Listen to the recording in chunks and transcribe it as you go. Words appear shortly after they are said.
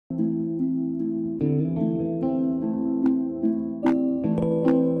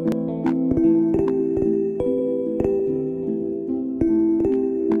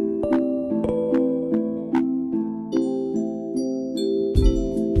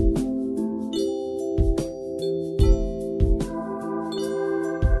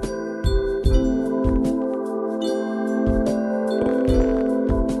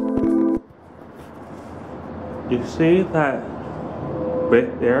see that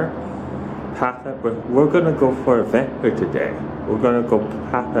brick there? Past that brick. We're gonna go for an adventure today. We're gonna go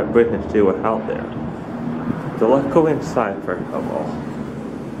past that brick and see what's out there. So let's go inside first of all.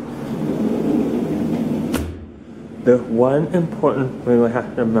 The one important thing we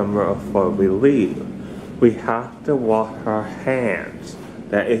have to remember before we leave, we have to wash our hands.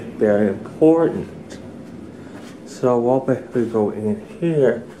 That is very important. So we'll basically go in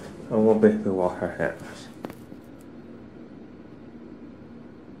here and we'll basically wash our hands.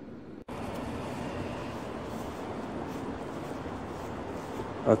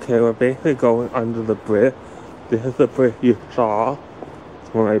 Okay, we're basically going under the bridge. This is the bridge you saw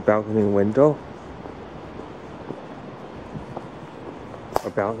from my balcony window. A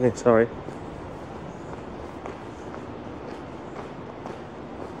balcony, sorry.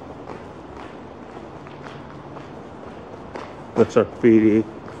 That's our graffiti.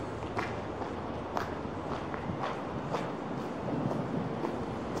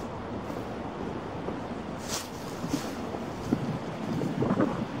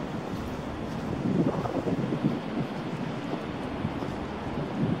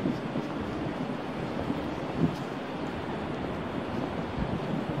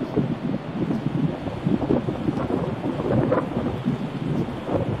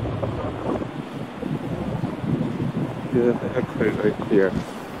 Right here.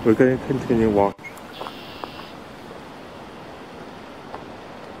 We're going to continue walking.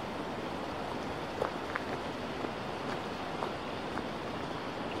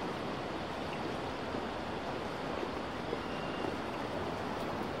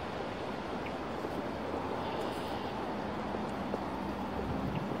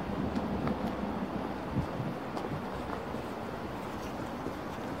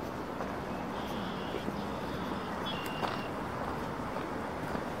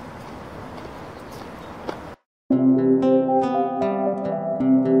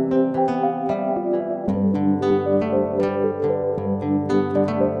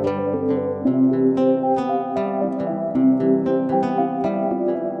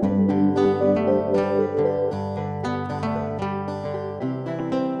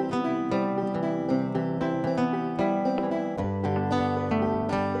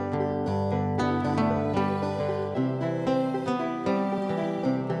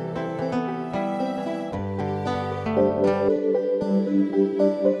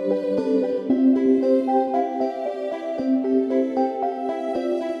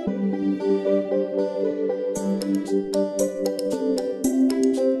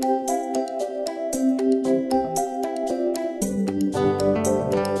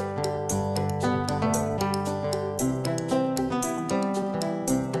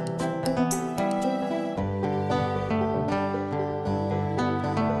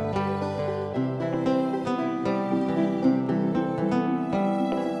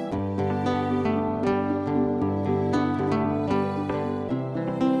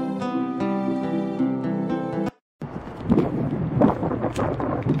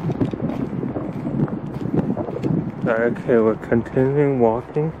 Okay, we're continuing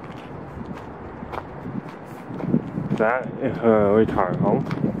walking. That is a retirement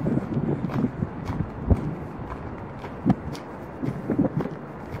home.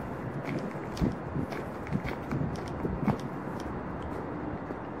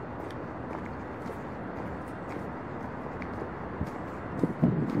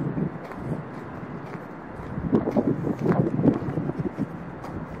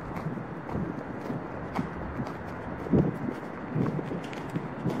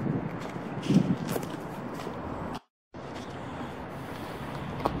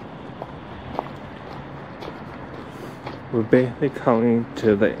 We're basically coming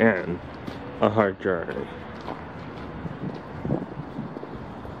to the end of our journey.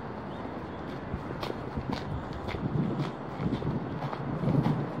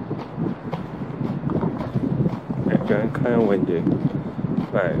 It's getting kind of windy,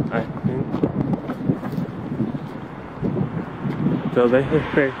 but I think so. This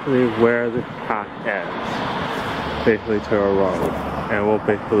is basically where this path ends, basically to our road, and we'll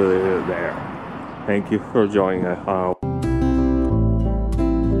basically leave it there. Thank you for joining us.